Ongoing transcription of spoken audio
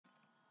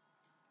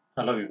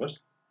Hello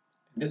viewers,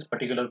 in this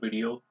particular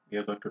video we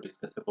are going to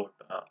discuss about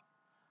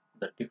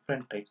the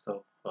different types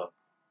of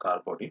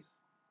car bodies.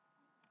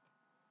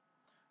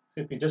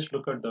 So if you just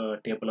look at the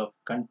table of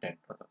content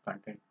or the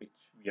content which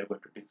we are going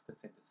to discuss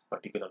in this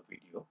particular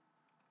video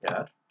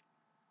here,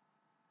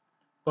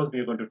 first we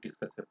are going to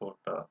discuss about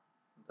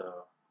the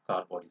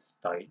car body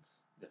styles.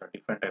 There are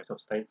different types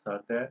of styles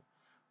are there.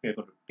 We are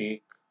going to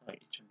take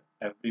each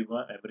and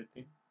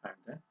everything and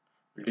then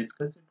we'll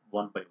discuss it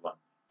one by one.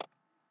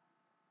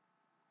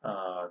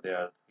 They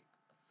are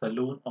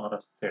saloon or a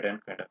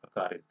sedan kind of a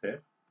car is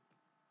there.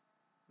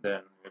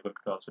 Then we're going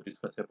to also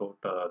discuss about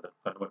the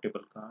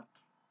convertible car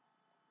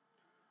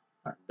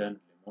and then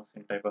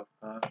limousine type of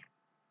car,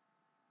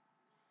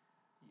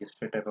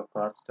 estate type of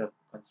car style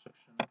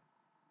construction,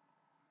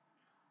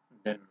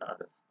 then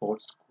the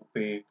sports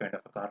coupe kind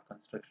of a car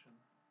construction,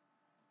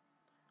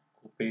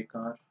 coupe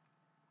car,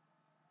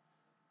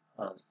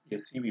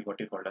 SUV what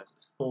you call as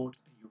sports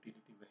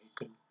utility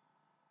vehicle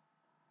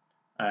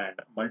and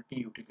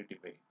multi-utility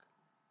vehicle.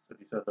 So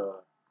these are the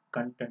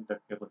content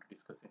that we are going to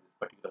discuss in this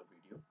particular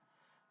video.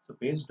 So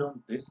based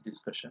on this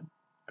discussion,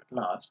 at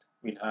last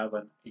we'll have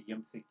an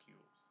MCQs.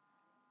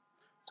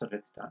 So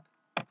let's start.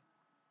 So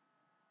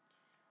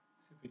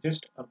if we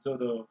just observe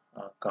the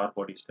car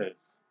body styles,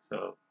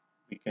 so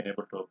we can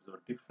able to observe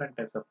different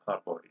types of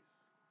car bodies.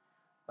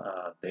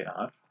 They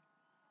are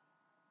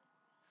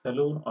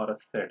saloon or a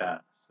sedan.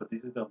 So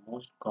this is the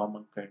most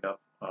common kind of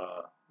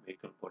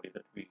vehicle body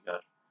that we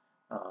are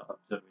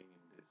observing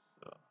in these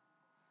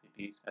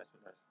cities as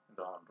well as in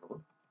the on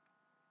road.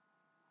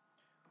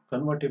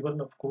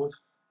 Convertible, of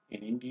course,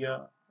 in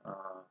India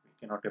we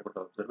cannot able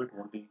to observe it.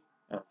 Only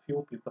a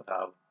few people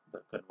have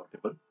the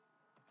convertible.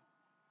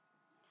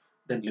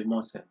 Then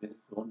limousine. This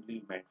is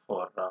only meant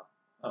for the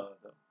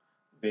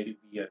very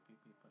VIP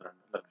people and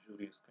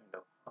luxurious kind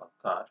of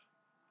car.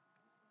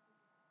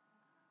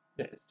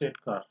 The estate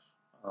car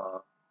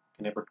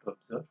can able to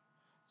observe.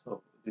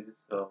 So this is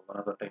one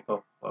of the type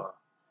of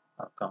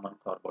common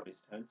car body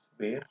styles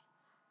where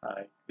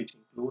which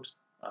includes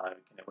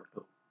we can able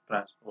to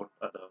transport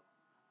other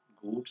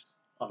goods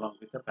along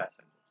with the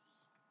passengers.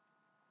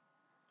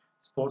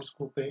 Sports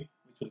coupe,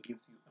 which will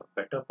gives you a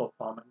better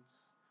performance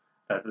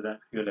rather than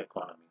fuel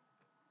economy.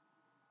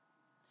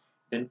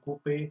 Then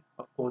coupe,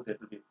 of course, there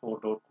will be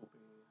four-door coupe,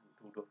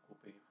 two-door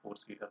coupe,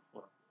 four-seater,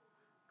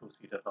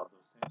 two-seater, all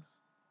those things.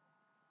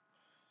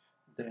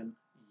 Then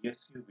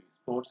SUV,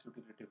 sports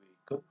utility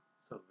vehicle.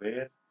 So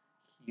where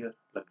here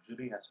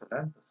luxury as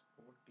well as the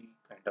sporty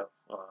kind of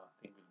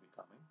thing will be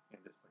coming in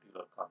this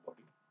particular car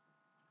body.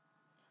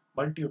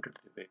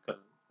 Multi-utility vehicle,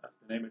 as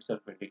the name itself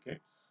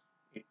indicates,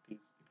 it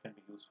can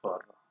be used for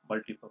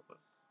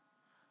multi-purpose.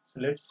 So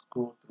let's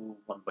go through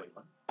one by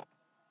one.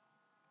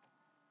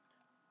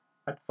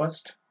 At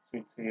first,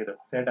 we'll say the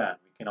sedan.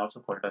 We can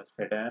also call it a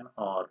sedan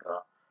or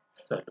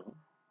saloon.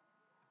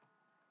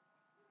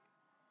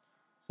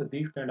 So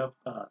these kind of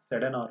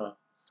sedan or a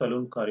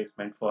saloon car is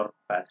meant for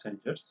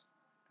passengers,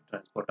 to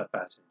transport a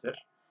passenger.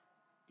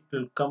 It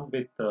will come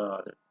with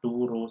the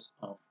two rows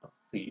of a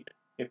seat.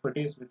 If it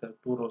is with the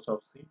two rows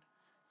of seat,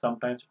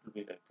 sometimes it will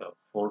be like a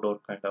four-door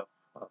kind of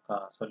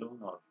car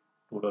saloon or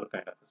two-door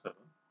kind of a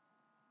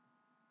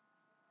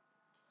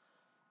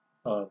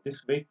saloon.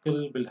 This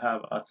vehicle will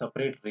have a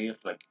separate rear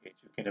luggage.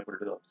 You can able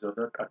to observe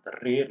that at the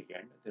rear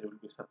end there will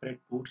be separate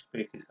boot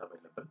spaces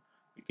available.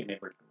 You can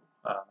able to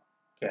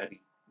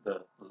carry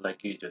the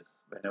luggages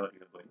whenever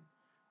you are going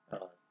to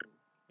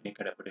any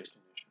kind of a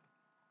destination.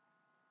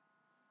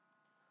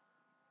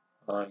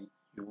 Uh,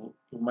 you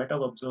might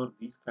have observed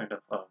these kind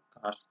of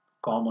cars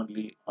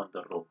commonly on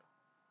the road.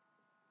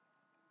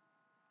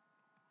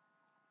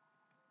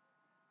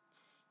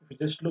 If you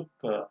just look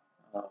the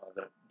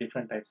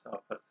different types of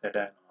a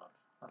sedan or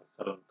a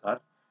saloon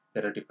car,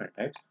 there are different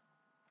types.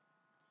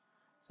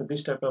 So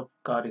this type of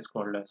car is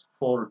called as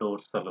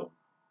four-door saloon.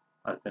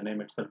 As the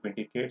name itself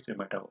indicates, you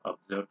might have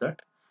observed that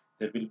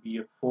there will be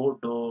a four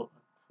door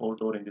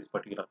in this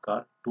particular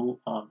car, two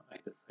on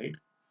either side,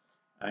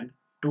 and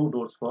two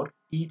doors for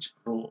each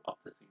row of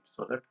the seat,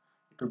 so that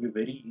it will be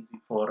very easy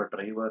for a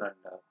driver and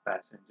a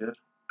passenger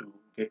to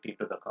get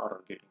into the car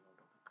or getting out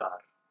of the car.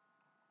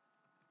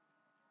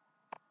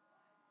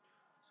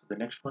 So the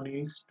next one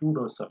is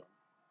two-door saloon.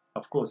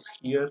 Of course,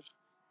 here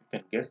you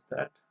can guess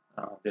that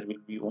there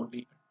will be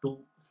only two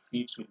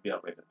seats will be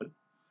available.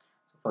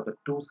 So for the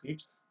two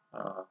seats,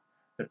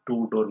 the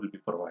two door will be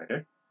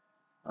provided.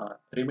 The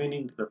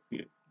remaining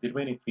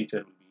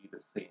feature will be the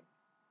same.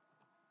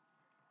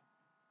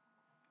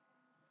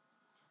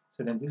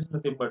 So then this is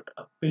nothing but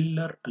a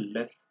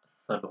pillar-less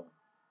saloon.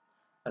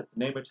 As the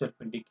name itself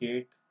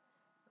indicates,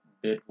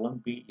 there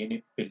won't be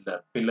any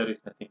pillar. Pillar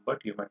is nothing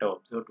but, you might have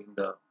observed in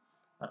the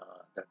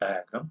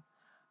diagram,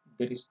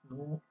 there is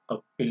no a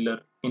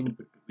pillar in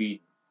between.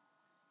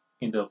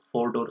 In the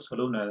four-door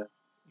saloon,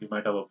 you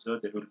might have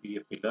observed there will be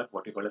a pillar,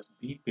 what you call as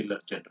B pillar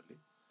generally.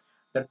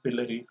 That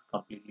pillar is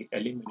completely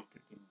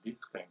eliminated in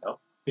this kind of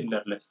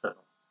pillarless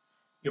saloon.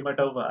 You might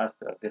have asked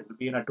there will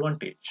be an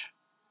advantage.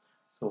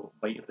 So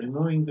by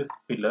removing this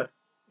pillar,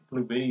 it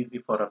will be very easy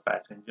for a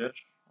passenger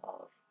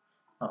or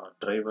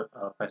driver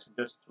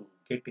passengers to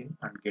get in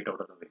and get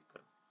out of the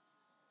vehicle.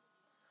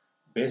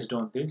 Based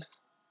on this,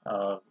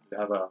 we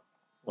have a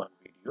one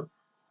video.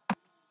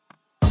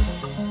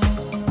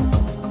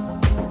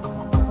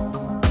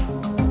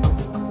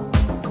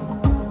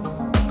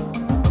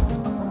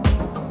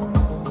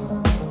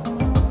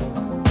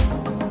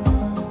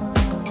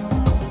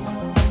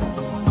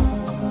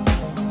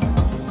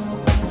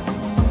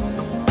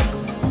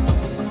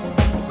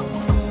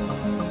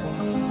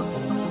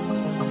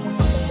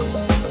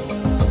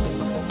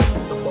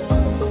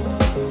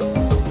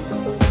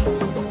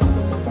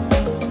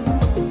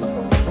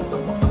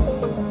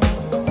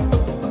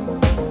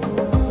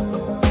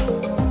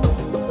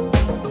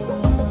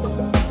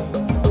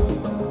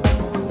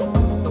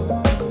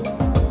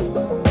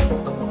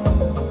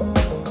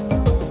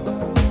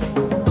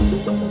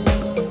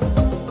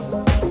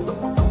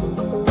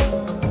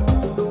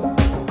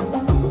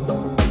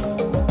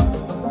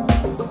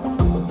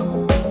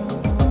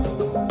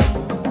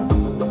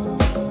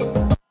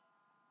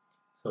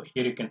 So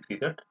here you can see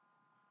that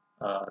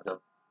the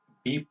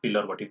B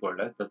pillar, what you call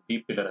as the B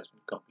pillar, has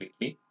been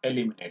completely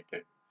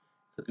eliminated.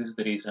 So this is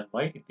the reason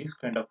why this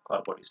kind of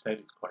car body style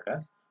is called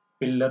as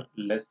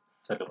pillar-less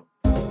saloon.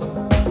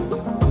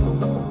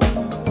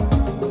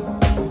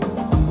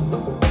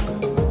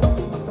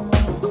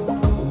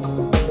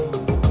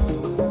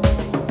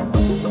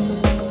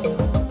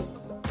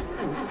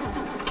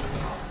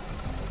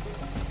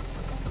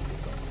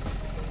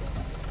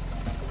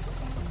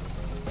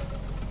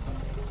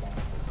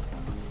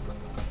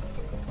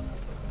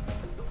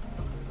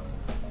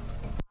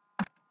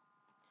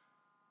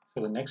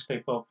 So the next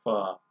type of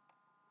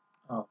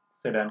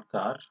sedan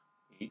car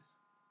is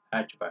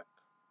hatchback.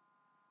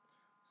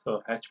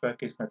 So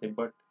hatchback is nothing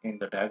but, in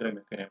the diagram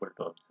you can able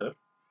to observe,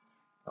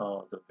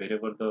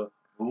 wherever the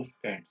roof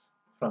ends,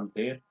 from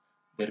there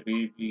will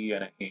be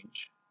a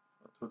hinge.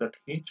 Through that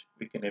hinge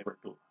we can able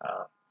to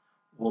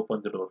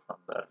open the door from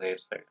the rear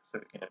side, so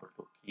we can able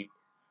to keep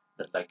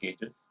the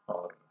luggages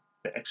or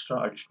the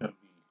extra additional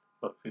wheel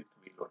or fifth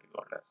wheel, what you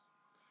call as.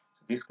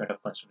 So this kind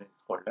of construction is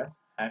called as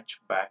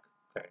hatchback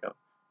kind of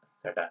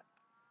sedan.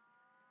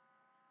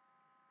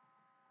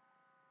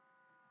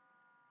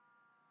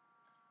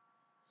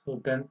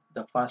 So then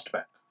the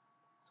fastback.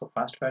 So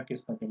fastback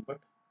is nothing but,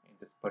 in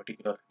this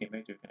particular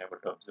image you can able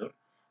to observe,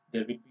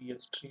 there will be a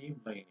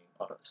streamlining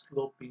or a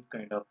sloping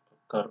kind of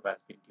curve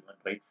has been given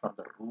right from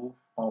the roof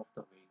of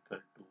the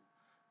vehicle to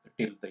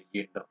till the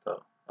end of the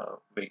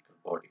vehicle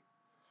body.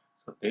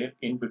 So there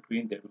in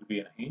between there will be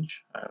a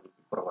hinge will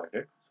be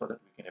provided so that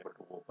we can able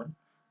to open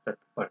that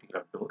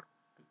particular door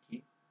to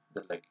keep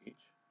the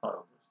luggage or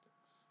all those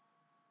things.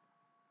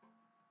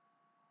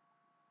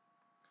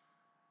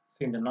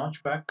 So in the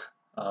notchback,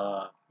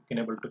 we can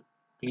able to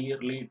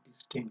clearly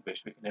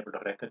distinguish, we can able to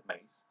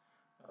recognize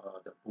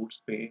the boot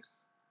space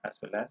as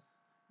well as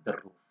the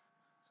roof.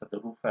 So the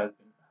roof has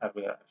been have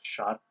a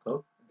sharp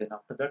curve, then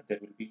after that there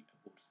will be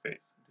a boot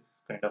space. This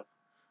kind of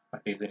a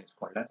design is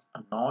called as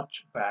a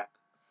notchback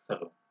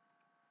saloon.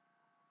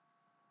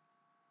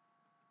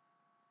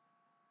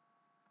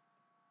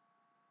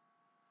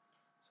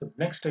 So the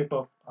next type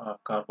of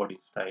car body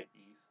style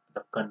is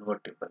the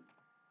convertible.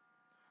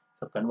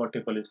 So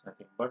convertible is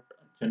nothing but,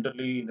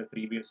 generally in the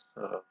previous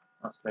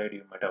slide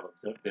you might have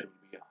observed, there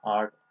will be a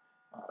hard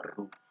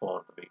roof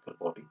for the vehicle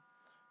body.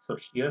 So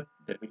here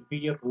there will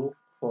be a roof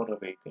for a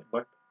vehicle,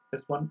 but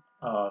this one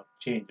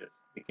changes.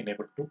 We can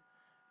able to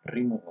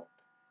remove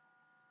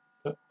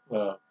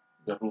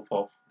the roof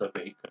of the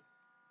vehicle,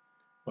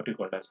 what you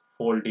call as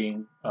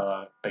folding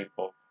type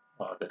of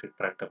the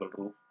retractable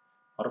roof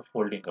or a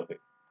folding away.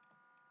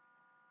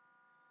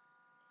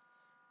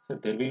 So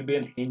there will be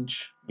a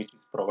hinge which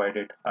is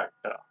provided at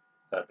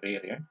the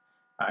rear end,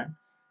 and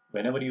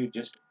whenever you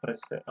just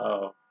press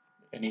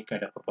any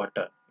kind of a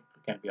button,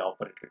 it can be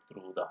operated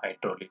through the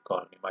hydraulic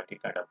or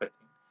pneumatic kind of a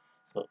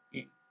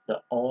thing.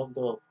 So all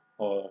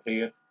the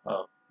rear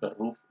the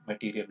roof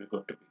material is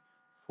going to be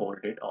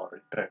folded or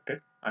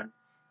retracted and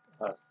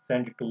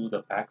sent to the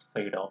back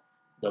side of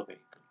the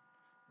vehicle.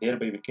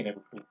 Thereby we can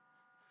able to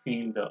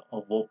feel the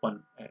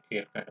open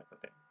air kind of a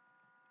thing.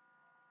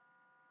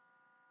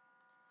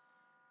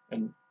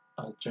 And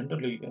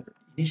generally in the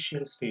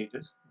initial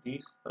stages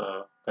these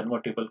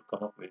convertible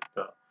come up with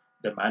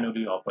the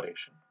manually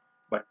operation,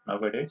 but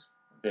nowadays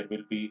there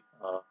will be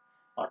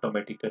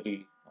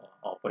automatically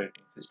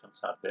operating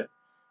systems are there.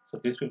 So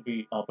this will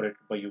be operated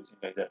by using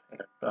either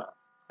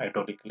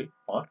hydraulically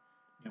or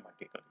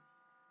pneumatically.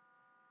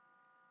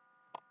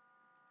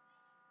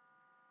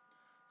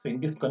 So in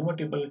this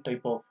convertible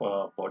type of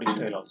body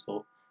style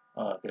also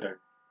there are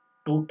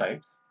two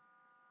types.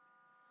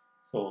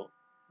 So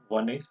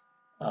one is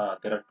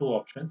there are two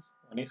options.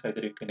 One is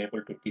either you can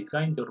able to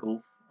design the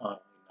roof in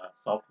a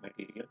soft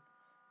material,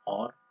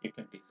 or you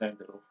can design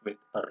the roof with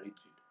a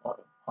rigid or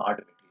a hard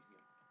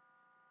material.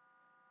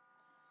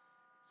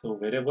 So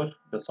wherever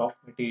the soft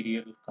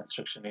material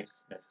construction is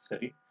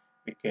necessary,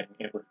 we can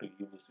able to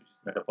use, which is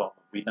made up of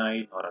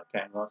vinyl or a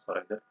canvas or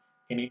either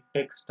any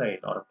textile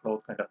or a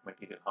cloth kind of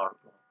material, hard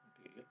cloth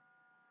material.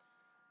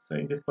 So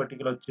in this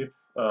particular GIF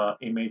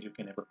image, you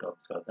can able to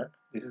observe that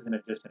this is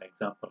just an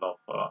example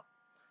of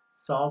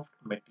soft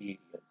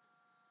material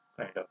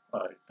kind of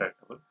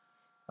retractable.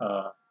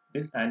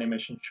 This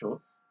animation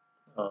shows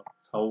uh,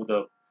 how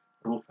the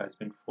roof has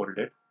been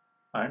folded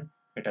and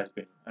it has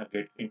been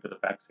get into the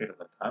back side of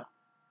the car.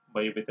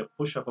 By with a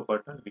push of a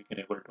button, we can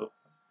able to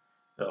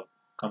the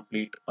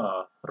complete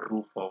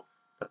roof of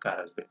the car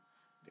has been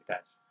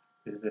detached.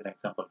 This is an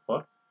example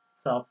for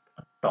soft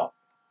top.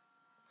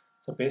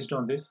 So based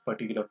on this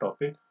particular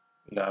topic,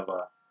 we'll have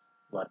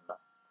one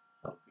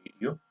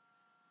video.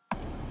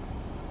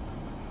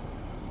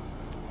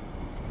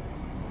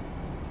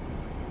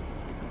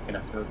 You can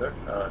observe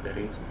that there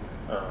is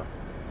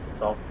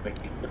soft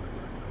material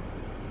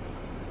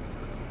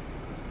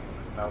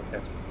now it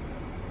has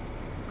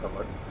been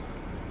covered.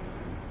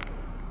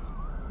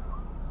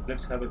 So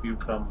let's have a view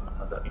from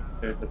the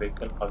inside the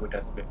vehicle, how it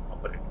has been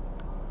operated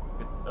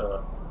with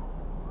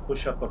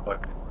push of a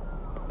button.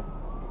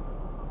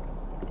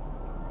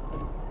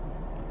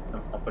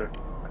 Some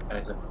operating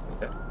mechanism is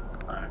there,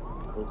 and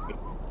roof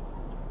will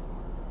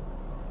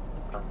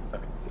come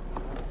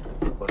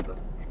connected further.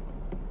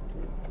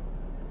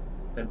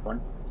 Then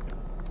once it's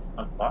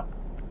unlocked,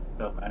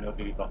 the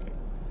manually locking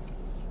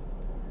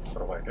is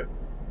provided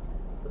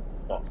to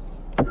lock.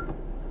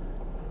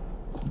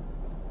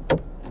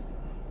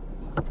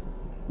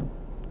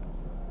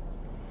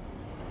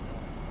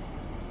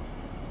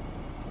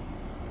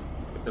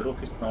 If the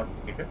roof is not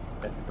heated,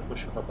 then with the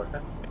push of a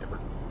button, you can able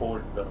to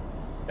hold the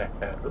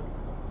entire roof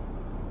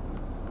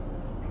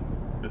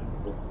to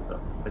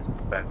the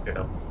back side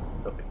of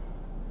the vehicle.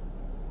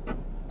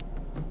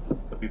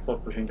 So before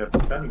pushing the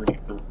button, you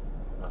need to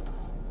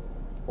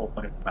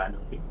open it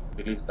manually,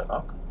 release the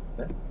lock,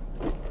 then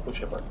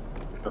push a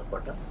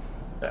button.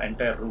 The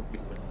entire roof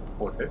is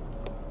folded.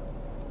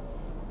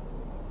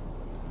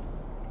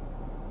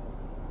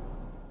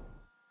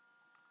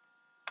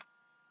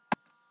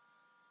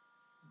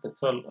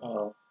 That's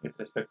all with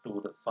respect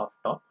to the soft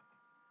top.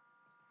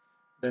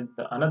 Then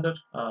the another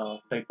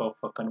type of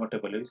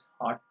convertible is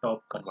hard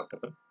top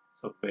convertible.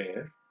 So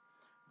where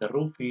the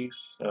roof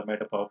is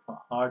made up of a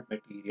hard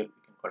material,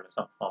 we can call it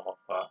some form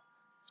of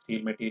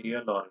steel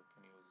material, or you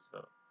can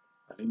use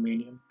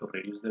aluminium to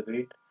reduce the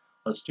weight.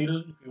 Or still,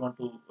 if you want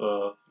to,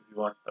 if you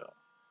want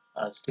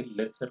still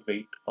lesser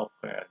weight of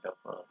kind of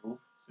roof,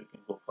 so you can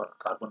go for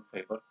carbon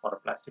fiber or a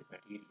plastic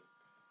material.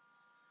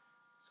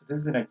 So this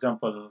is an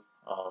example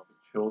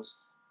which shows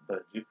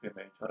the GIF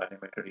image or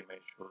animated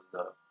image shows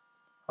the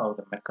how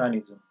the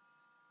mechanism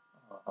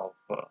of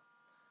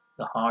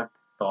the hard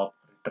top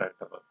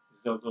retractable.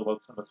 This also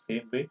works on the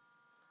same way.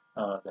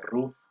 The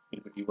roof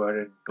will be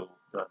divided into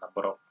the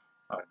number of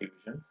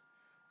divisions.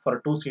 For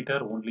a two-seater,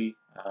 only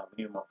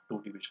minimum of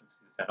two divisions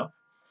is enough.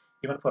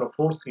 Even for a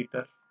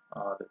four-seater,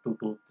 the 2,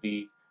 2,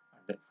 3,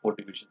 and then 4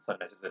 divisions are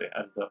necessary.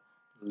 As the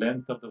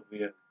length of the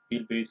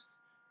wheelbase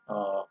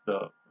of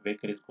the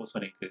vehicle goes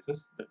on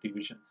increases, the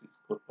divisions is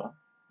goes on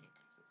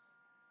increases.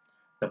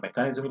 The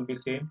mechanism will be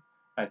same.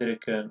 Either you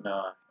can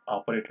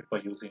operate it by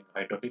using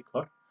hydraulic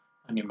or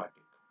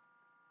pneumatic.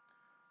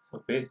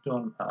 So based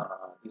on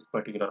this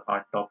particular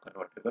hard top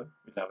convertible,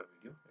 we'll have a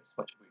video. Let's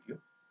watch a video.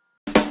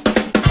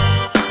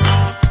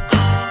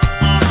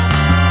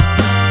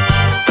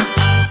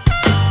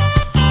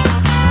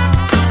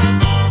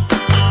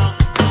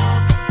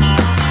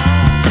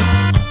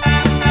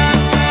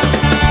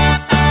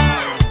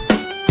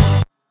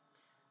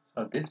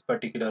 So this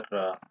particular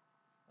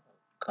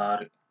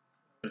car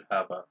will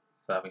have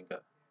having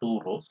two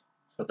rows.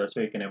 So that's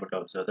why you can able to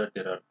observe that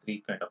there are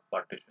three kind of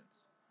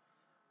partitions.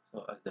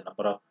 So as the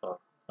number of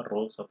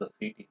rows of the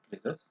seat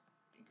increases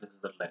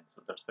the length.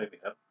 So that's why we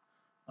have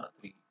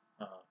three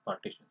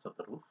partitions of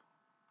the roof.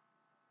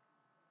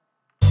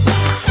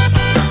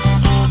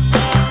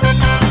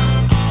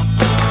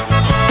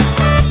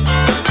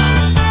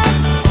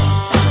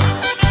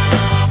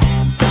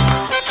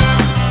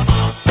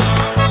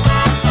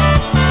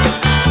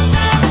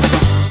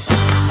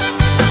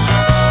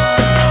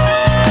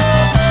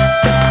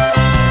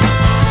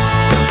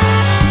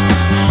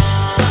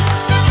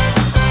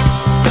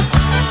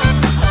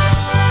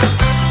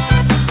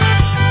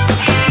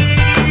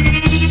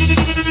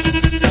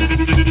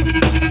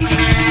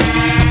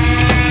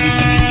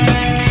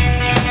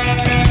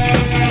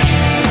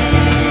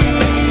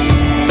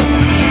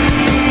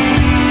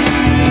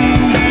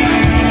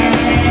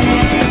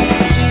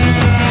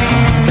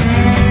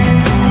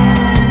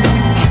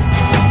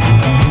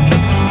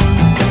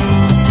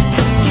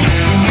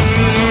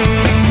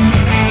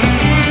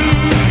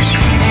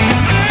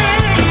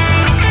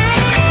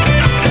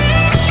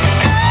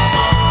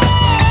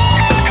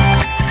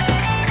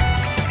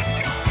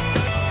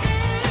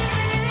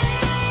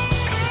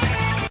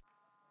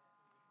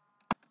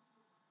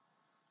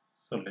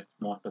 So let's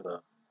move on to the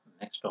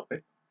next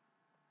topic.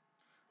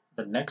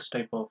 The next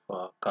type of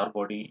car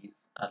body is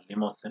a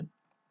limousine.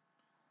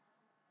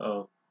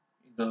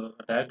 The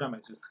diagram,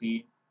 as you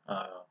see,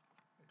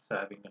 it's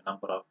having a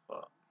number of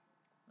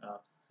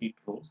seat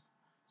rows.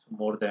 So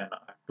more than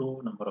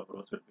two number of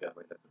rows will be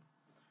available.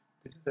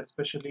 This is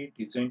especially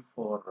designed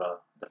for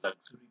the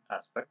luxury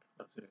aspect,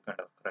 luxury kind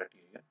of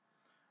criteria.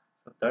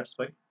 So that's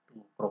why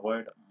to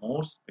provide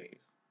more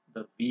space,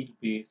 the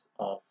wheelbase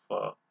of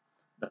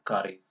the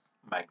car is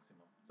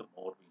maximum, the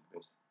more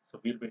wheelbase. So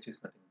wheelbase is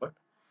nothing but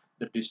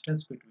the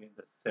distance between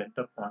the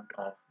center point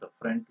of the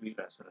front wheel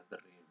as well as the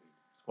rear wheel.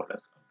 It's called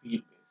as a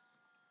wheelbase.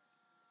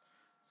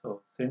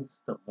 So since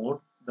the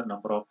more the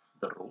number of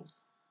the rows,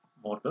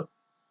 more the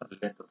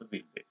length of the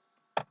wheelbase.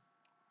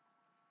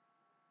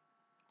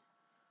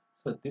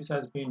 So this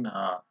has been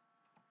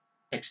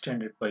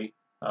extended by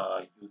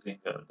using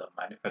the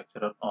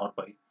manufacturer or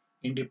by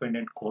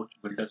independent coach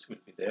builders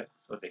will be there,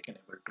 so they can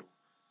able to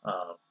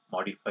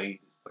modify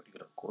this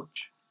particular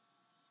coach.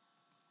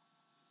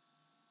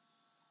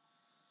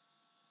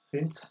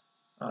 Since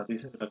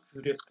this is a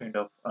luxurious kind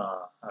of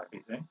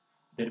design,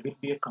 there will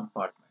be a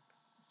compartment.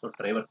 So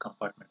driver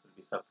compartment will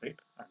be separate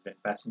and then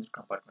passenger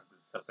compartment will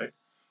be separate.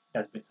 It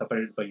has been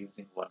separated by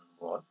using one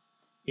wall.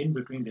 In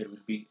between there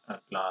will be a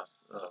glass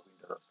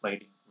window or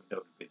sliding window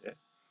will be there.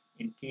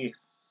 In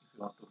case if you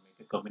want to make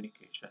a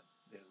communication,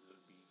 there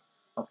will be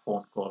a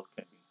phone call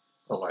can be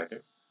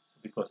provided. So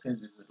because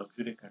since this is a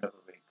luxury kind of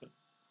a vehicle,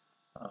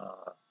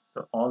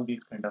 so all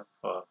these kind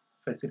of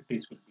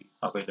facilities will be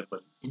available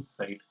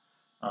inside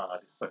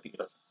this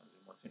particular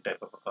limousine type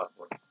of a car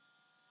body.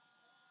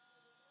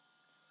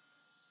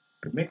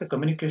 To make a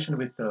communication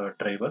with the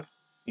driver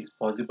is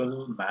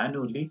possible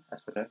manually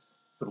as well as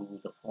through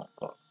the phone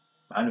call.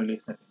 Manually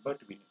is nothing but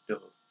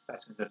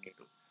passenger need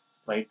to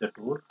slide the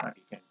door and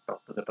you can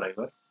talk to the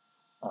driver,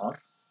 or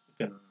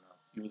you can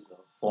use a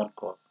phone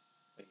call.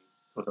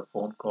 Through the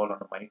phone call on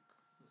the mic,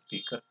 the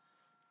speaker,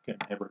 you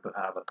can able to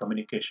have a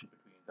communication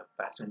between the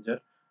passenger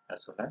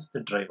as well as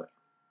the driver.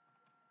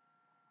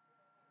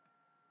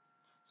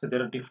 So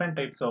there are different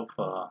types of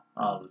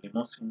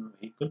limousine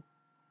vehicle.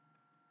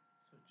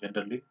 So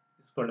generally,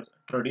 it's called as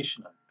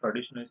traditional.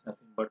 Traditional is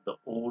nothing but the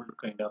old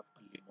kind of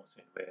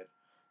limousine where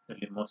the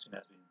limousine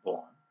has been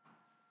born.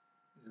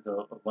 This is the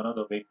one of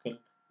the vehicle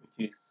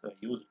which is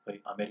used by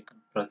American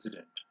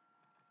president.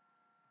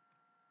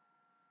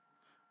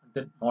 And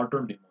then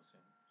modern limousine.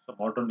 So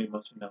modern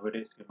limousine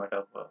nowadays you might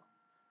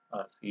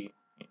have seen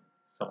in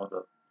some of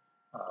the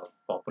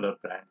popular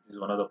brands. This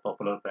is one of the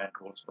popular brand,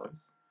 Rolls-Royce,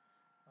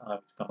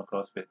 which come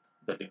across with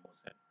the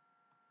limousine.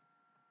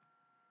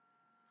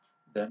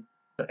 Then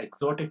the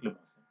exotic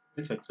limousine.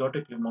 This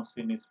exotic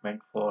limousine is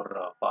meant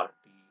for party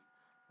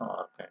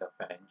or kind of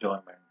an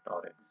enjoyment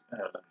or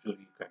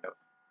luxury kind of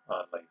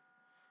life.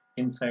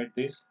 Inside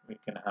this, we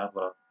can have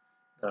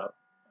the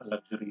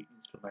luxury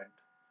instrument,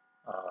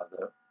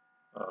 the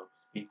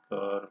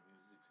speaker,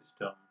 music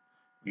system,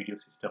 video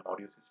system,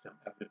 audio system,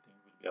 everything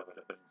will be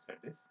available inside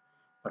this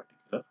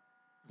particular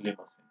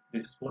limousine.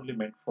 This is only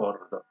meant for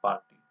the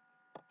party.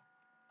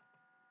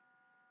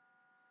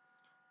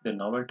 The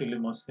novelty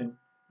limousine,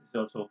 this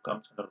also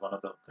comes under one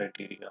of the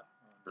criteria,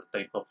 the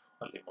type of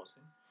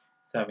limousine.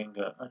 It's having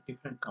a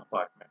different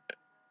compartment.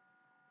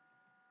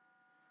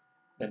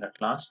 Then at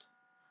last,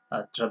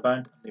 a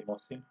Trabant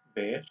limousine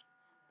where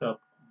the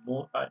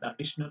more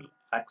additional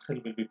axle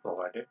will be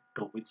provided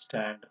to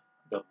withstand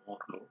the more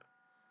load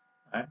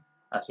and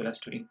as well as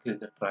to increase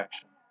the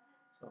traction.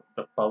 So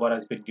the power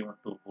has been given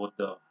to both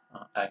the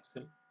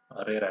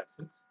rear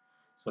axles,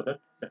 so that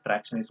the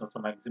traction is also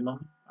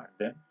maximum and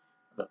then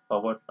the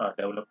power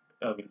developed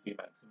will be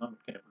maximum.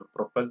 It can able to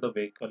propel the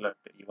vehicle at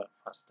even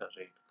faster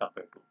rate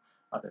compared to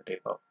other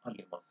type of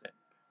limousine,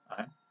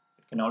 and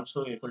it can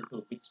also able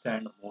to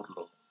withstand more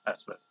load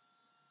as well.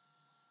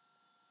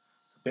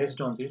 So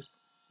based on this,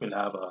 we'll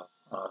have a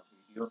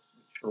video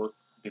which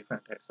shows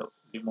different types of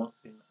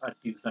limousine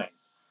designs.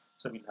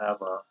 So you will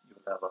have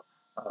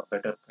a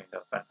better kind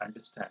of an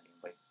understanding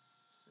by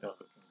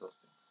looking those things.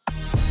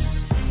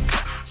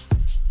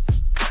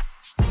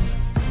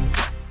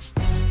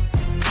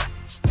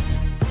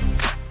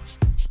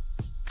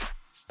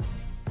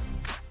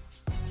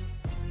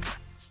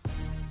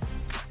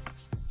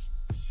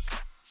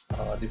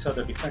 These are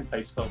the different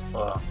types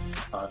of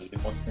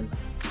limousine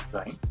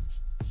designs.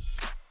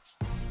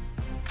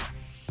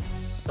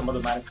 Some of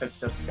the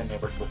manufacturers can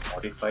able to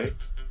modify it.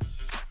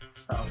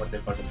 What they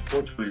call as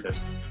coach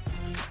builders,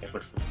 able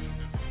to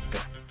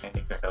get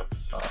any kind of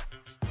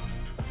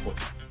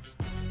coach.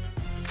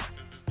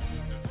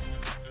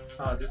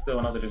 This is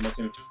one of the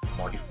limousine which is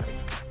modified.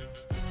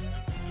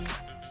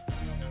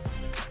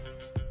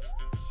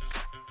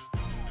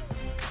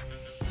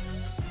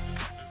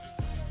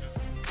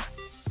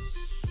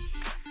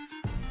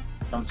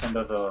 Comes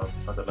under the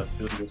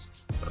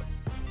luxurious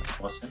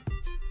limousine,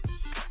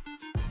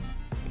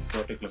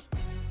 exotic limousine.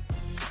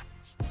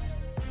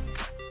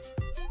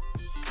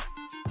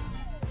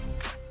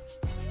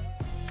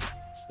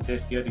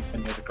 Here you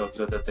can able to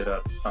observe that there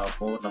are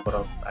more number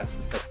of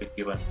axles that be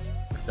given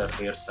at the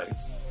rear side.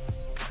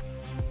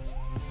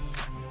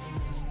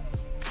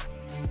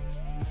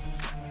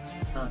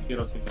 Here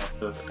also you can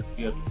observe that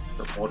here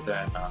the more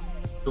than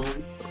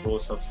 2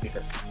 rows of seat.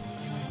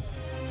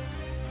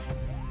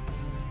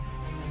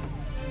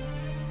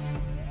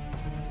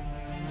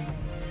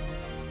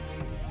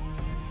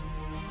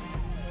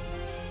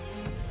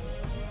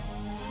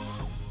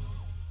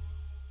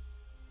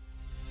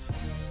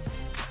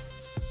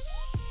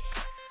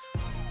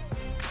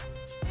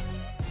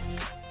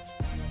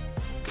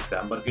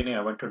 Lamborghini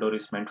Aventador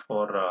is meant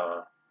for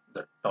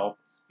the top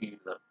speed,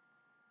 the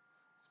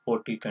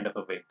sporty kind of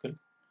a vehicle.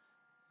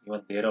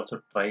 Even they are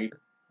also tried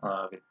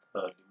with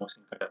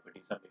limousine kind of a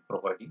design by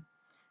providing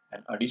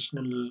an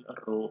additional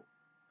row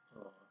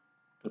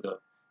to the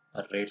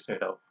right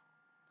side of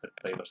the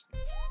driver's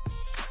seat.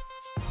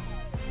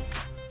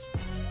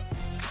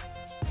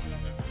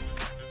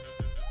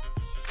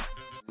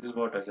 This is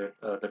what I said.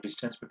 The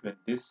distance between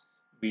this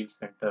wheel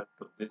center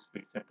to this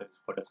wheel center is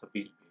called as a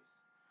wheelbase.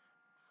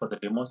 For the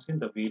limousine,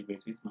 the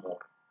wheelbase is more.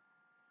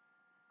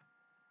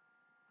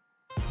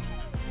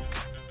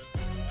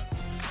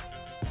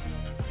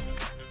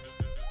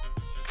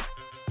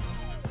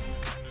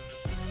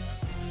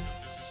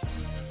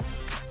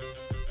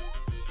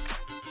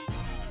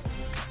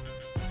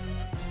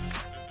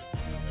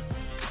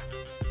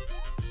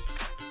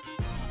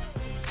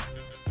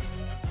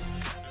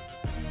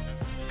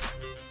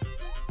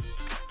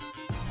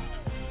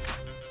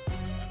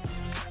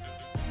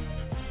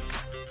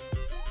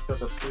 So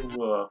the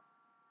two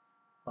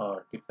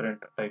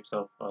different types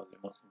of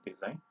limousine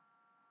design.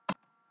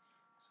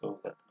 So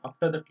that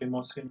after the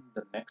limousine,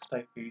 the next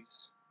type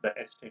is the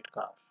estate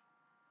car.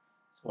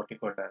 So what you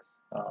call as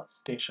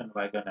station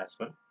wagon as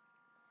well.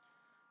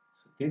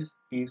 So this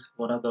is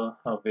one of the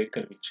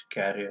vehicle which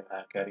carries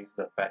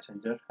the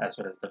passenger as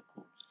well as the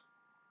goods.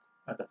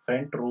 At the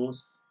front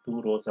rows,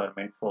 two rows are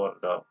meant for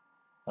the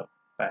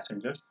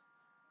passengers,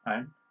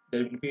 and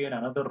there will be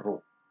another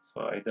row.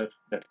 So either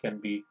that can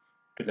be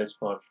utilized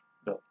for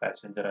the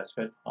passenger as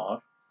well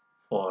or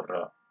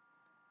for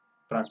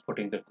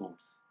transporting the goods.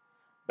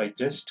 By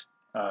just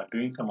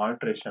doing some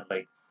alteration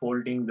like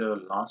folding the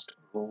last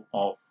row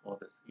of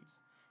the seats,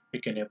 we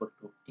can able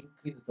to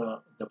increase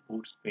the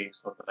boot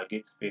space or the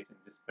luggage space in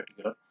this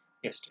particular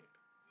estate.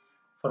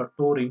 For a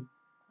touring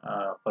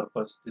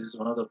purpose, this is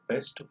one of the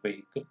best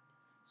vehicle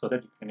so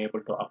that you can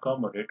able to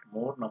accommodate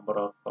more number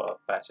of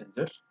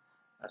passengers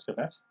as well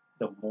as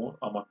the more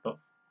amount of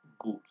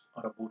goods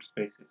or a boot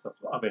space is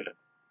also available.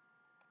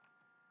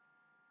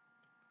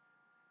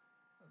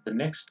 The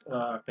next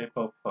type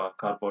of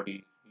car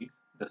body is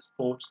the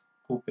sports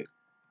coupe.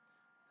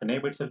 The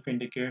name itself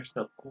indicates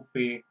the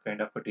coupe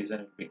kind of a design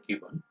will be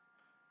given.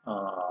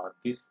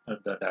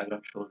 The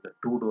diagram shows the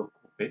two-door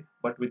coupe,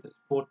 but with a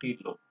sporty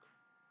look.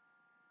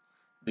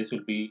 This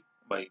will be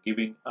by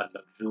giving a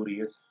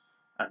luxurious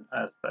and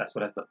as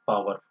well as the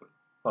powerful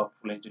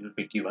engine will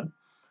be given.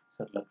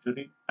 So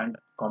luxury and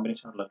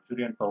combination of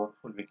luxury and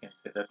powerful, we can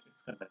say that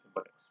it's nothing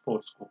but a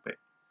sports coupe.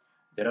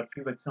 There are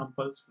few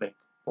examples like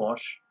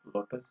Porsche,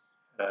 Lotus,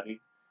 Ferrari,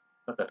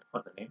 for the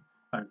name,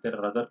 and there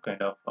are other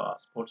kind of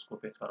sports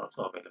coupes are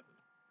also available.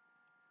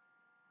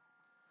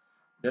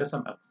 There are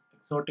some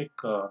exotic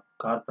car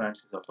brands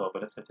is also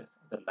available, such as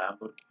the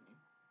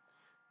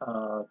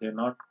Lamborghini. They're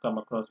not come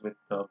across with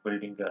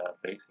building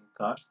racing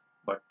cars,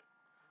 but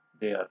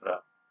they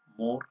are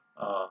more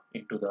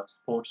into the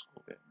sports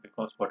coupe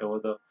because whatever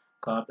the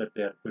car that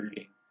they are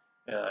building,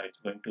 it's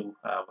going to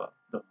have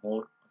the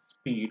more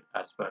speed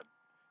as well.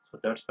 So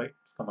that's why it's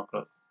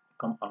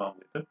come along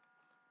with it,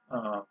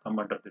 come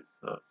under this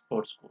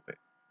sports coupe.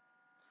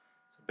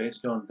 So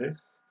based on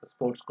this, the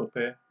sports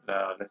coupe,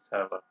 let's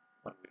have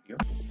one video.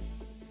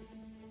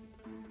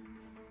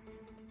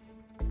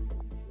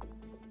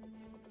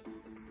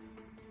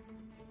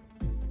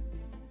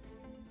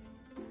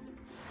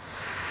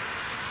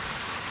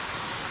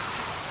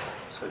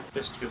 So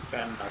just you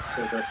can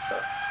observe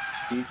that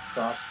these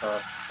cars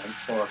are meant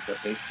for the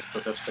racing, so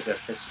that's why they're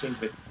testing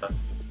with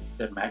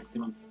their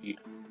maximum speed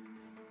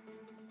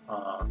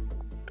uh,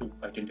 to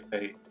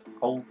identify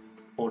how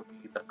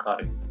sporty the car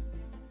is.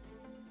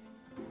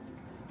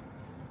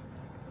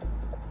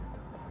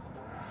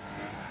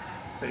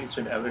 So each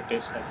and every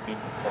test has been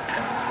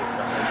performed with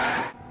the high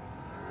speed,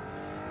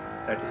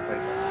 satisfied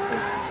the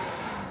sport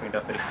kind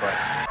of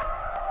requirement.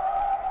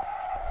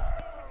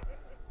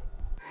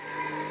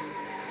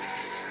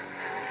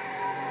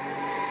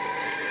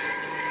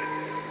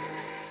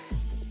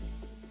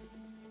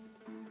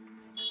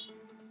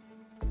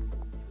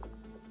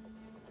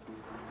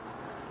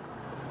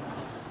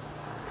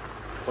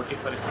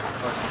 44 is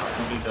not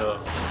only the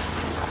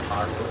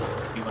hard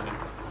road, even in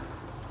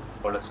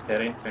called as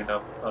terrain kind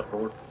of a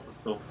road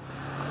also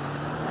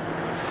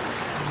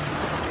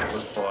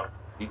suitable for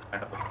these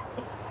kind of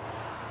people.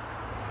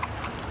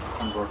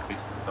 On road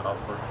racing or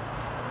off road.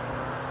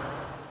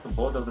 So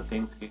both of the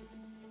things is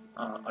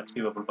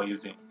achievable by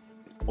using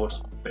the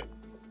sports coupe.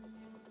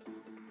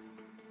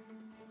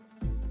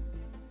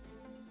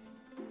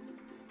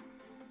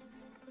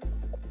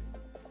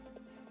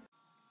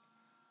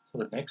 So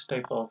the next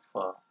type of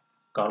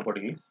car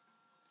body is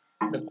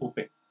the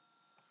coupe.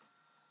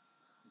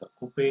 The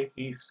coupe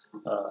is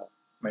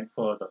meant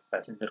for the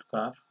passenger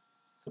car,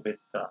 so with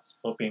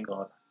sloping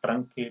or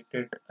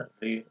truncated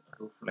rear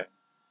roof line.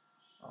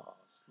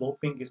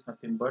 Sloping is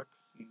nothing but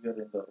here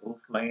in the roof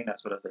line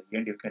as well as the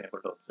end you can able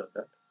to observe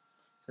that.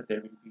 So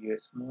there will be a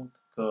smooth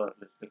curve,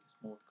 it's like a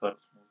smooth curve,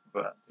 smooth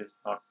bend. There's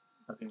not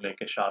nothing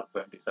like a sharp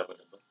bend is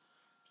available.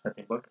 It's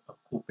nothing but a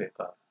coupe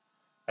car.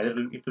 Either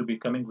it will be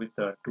coming with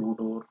a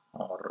 2-door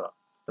or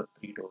the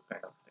 3-door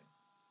kind of thing.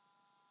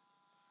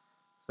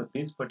 So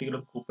this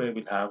particular coupe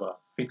will have a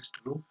fixed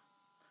roof.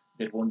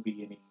 There won't be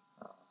any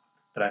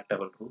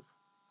tractable roof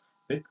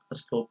with a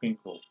sloping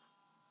roof.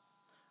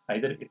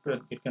 Either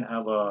it can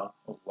have a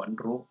 1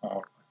 row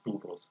or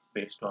 2 rows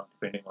based on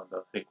depending on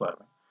the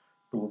requirement.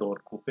 2-door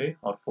coupe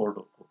or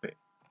 4-door coupe.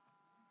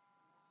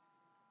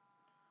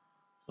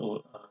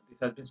 So this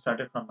has been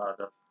started from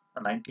the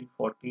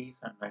 1940s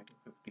and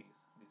 1950s.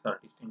 These are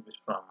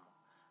distinguished from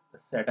the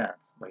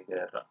sedans by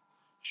their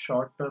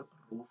shorter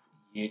roof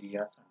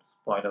areas and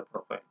spoiler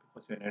profile.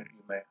 Because you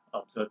may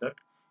observe that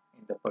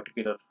in the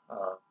particular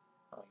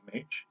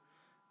image,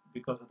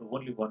 because of the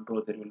only 1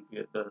 row, there will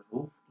be the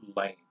roof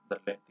line. The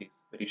length is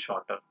very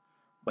shorter.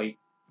 By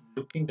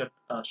looking at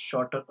a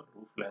shorter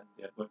roof length,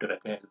 they are going to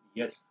recognize,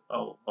 yes,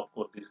 oh, of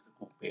course, this is the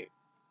coupe. This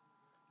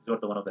is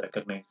what the one of the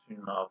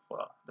recognition of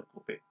the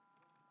coupe.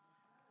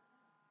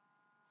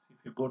 So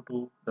if you go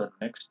to the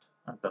next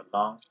and the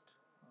last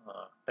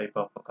type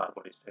of a car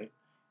body style,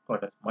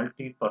 called as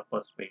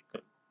multi-purpose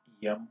vehicle,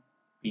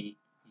 MPV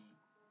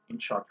in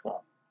short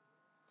form.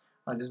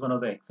 This is one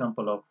of the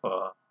example of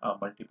a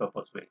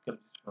multi-purpose vehicle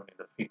shown in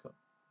the figure.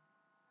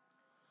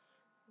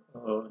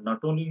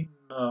 Not only in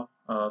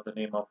the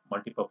name of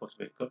multi-purpose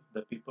vehicle,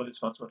 the people is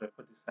also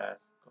refer this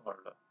as called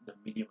the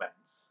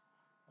minivans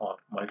or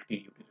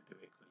multi-utility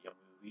vehicle,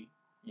 MUV,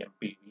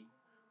 MPV,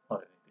 or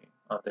anything.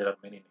 There are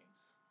many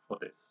names for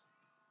this.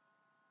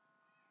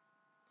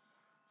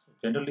 So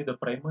generally, the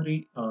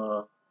primary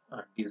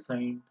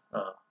designed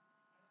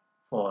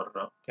for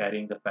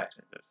carrying the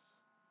passengers,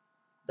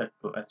 that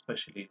too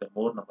especially the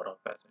more number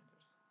of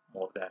passengers,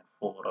 more than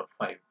 4 or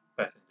 5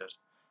 passengers.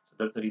 So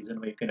that's the reason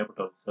why you can able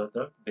to observe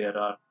that there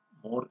are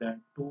more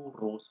than 2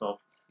 rows of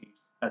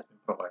seats has been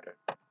provided.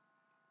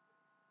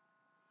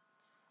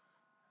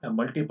 A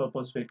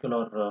multi-purpose vehicle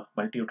or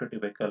multi-utility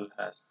vehicle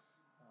has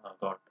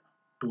got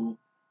 2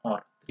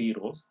 or 3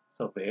 rows,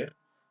 so where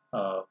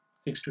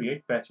 6 to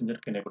 8 passengers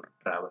can able to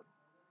travel.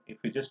 If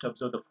you just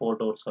observe the 4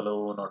 door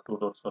saloon or 2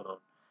 door saloon,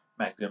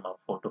 maximum of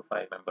 4 to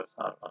 5 members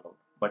are allowed.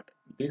 But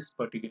this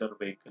particular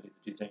vehicle is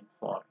designed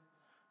for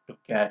to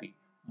carry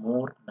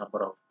more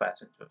number of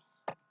passengers.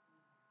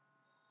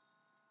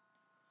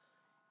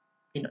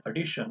 In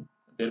addition,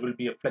 there will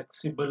be a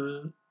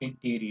flexible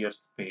interior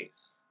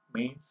space.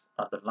 Means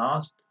the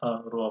last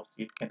row of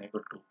seat can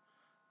able to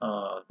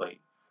by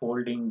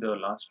folding the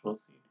last row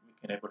seat, we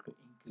can able to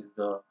increase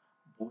the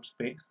boot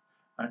space,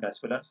 and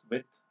as well as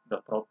with the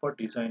proper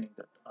designing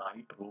the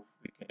height roof,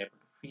 we can able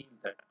to feel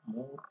that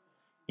more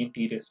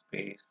interior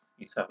space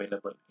is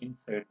available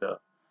inside the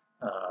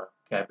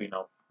cabin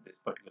of this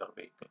particular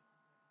vehicle.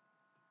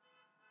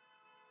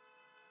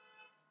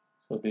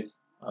 So this,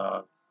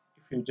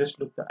 if you just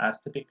look the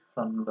aesthetic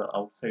from the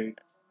outside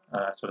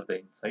as well as the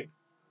inside,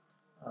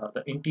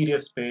 the interior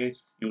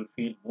space you will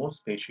feel more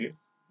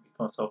spacious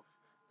because of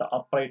the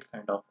upright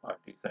kind of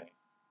design.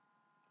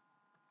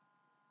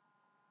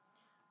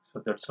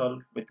 So that's all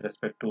with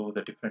respect to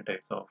the different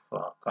types of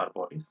car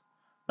bodies.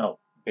 Now,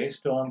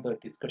 based on the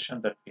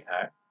discussion that we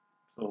had,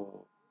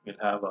 so we'll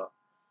have a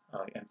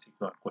MCQ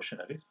and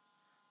questionnaires.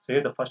 So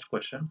here the first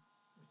question,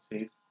 it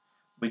says,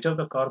 which of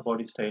the car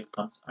body style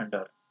comes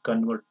under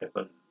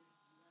convertible?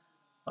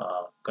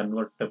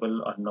 Convertible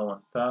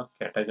ಅನ್ನುವಂಥ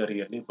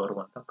ಕ್ಯಾಟಗರಿಯಲ್ಲಿ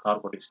ಬರುವಂಥ car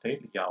body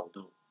style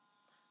ಯಾವುದು?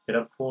 There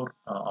are 4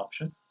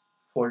 options: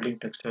 folding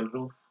textile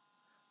roof,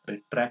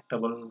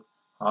 retractable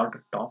hard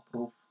top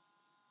roof,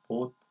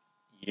 both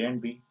A and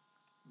B,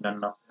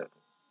 none of them.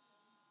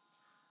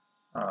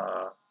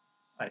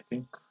 I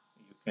think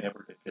you can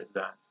able to guess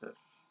the answer.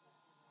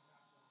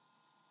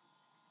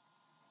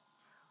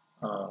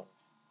 Uh,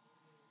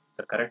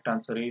 the correct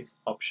answer is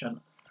option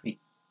C.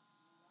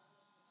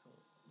 So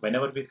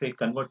whenever we say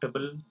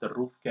convertible, the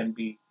roof can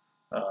be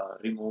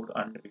removed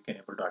and we can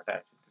able to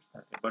attach it. It's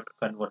nothing but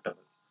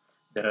convertible.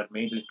 There are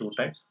mainly 2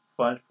 types.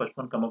 First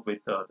one come up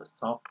with the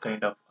soft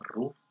kind of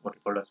roof, what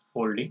we call as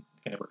folding. You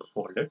can able to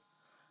fold it.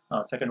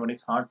 Second one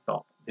is hard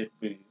top. There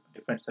will be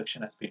different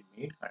section has been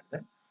made and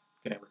then you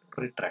can able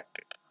to retract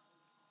it.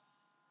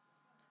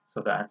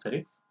 So the answer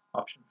is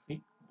option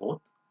C,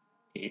 both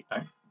A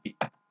and B.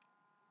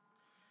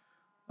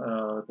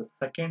 The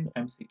second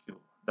MCQ,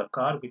 the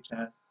car which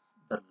has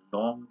the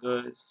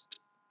longest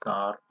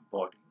car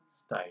body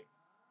style.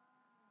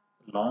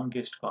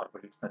 Longest car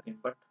body, it's nothing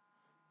but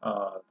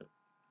the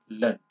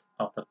length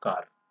of the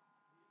car.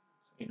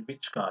 In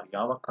which car,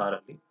 ಯಾವ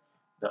ಕಾರಲ್ಲಿ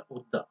the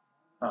ಉದ್ದ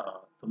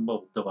ತುಂಬಾ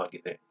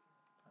ಉದ್ದವಾಗಿದೆ.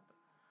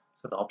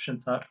 So the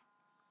options are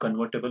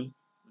convertible,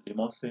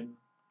 limousine,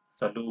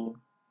 saloon,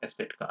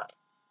 estate car.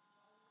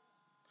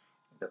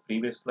 In the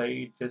previous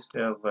slide, just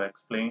have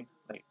explained,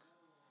 like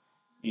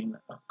in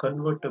a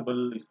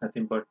convertible is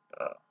nothing but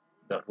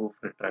the roof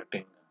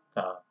retracting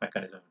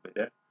mechanism will be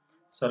there.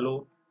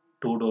 Saloon,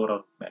 2 door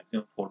or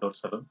maximum 4 door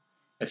saloon.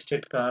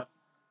 Estate car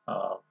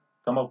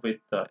come up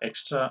with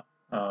extra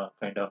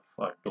kind of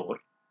door.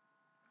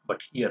 But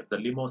here the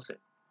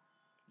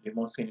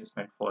limousine is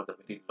meant for the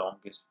very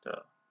longest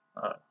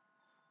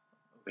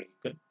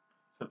vehicle.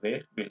 So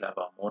where we'll have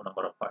a more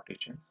number of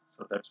partitions.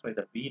 So that's why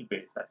the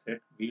wheelbase, I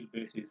said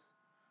wheelbase is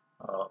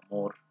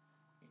more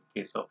in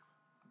case of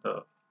the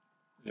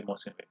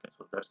limousine vehicle.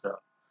 So that's the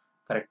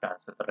correct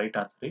answer. The right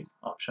answer is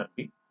option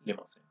B,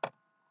 limousine.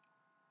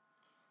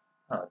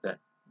 Then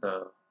the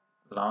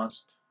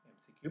last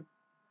MCQ.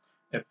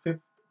 A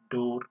fifth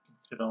door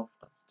instead of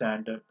a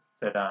standard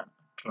sedan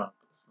trunk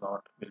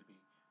slot will be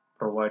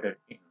provided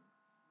in.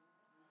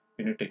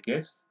 You need to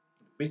guess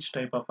in which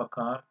type of a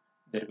car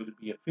there will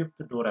be a fifth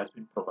door has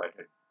been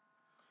provided.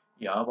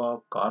 ಯಾವ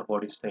car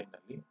body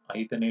ಸ್ಟೈಲ್ನಲ್ಲಿ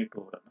ಐದನೇ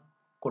ಡೋರನ್ನು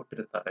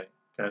ಕೊಟ್ಟಿರ್ತಾರೆ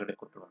ಕೆಳಗಡೆ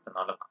ಕೊಟ್ಟಿರುವಂಥ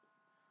ನಾಲ್ಕು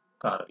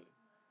ಕಾರಲ್ಲಿ.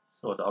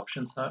 So the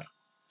options are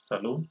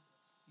salon,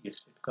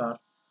 estate car,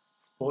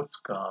 sports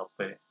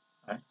ಕಾಪೆ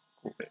and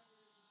coupe.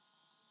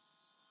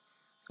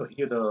 So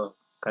here the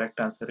correct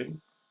answer is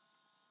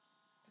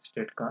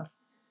estate car.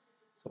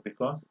 So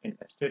because in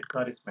estate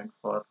car is meant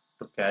for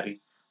to carry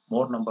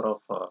more number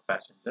of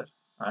passengers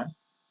and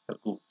the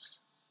goods.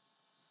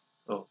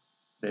 So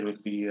there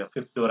will be a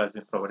fifth door has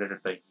been provided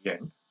at the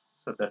end.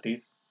 So that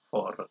is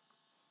for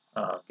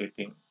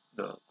getting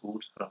the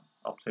goods from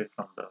outside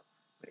from the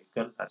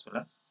vehicle as well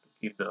as to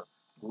keep the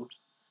goods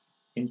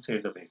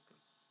inside the vehicle.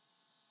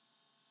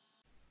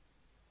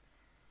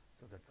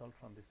 So that's all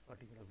from this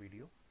particular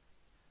video.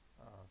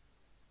 Uh,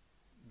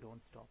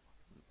 don't stop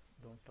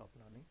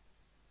learning,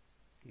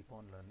 keep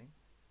on learning.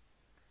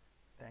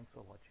 Thanks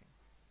for watching.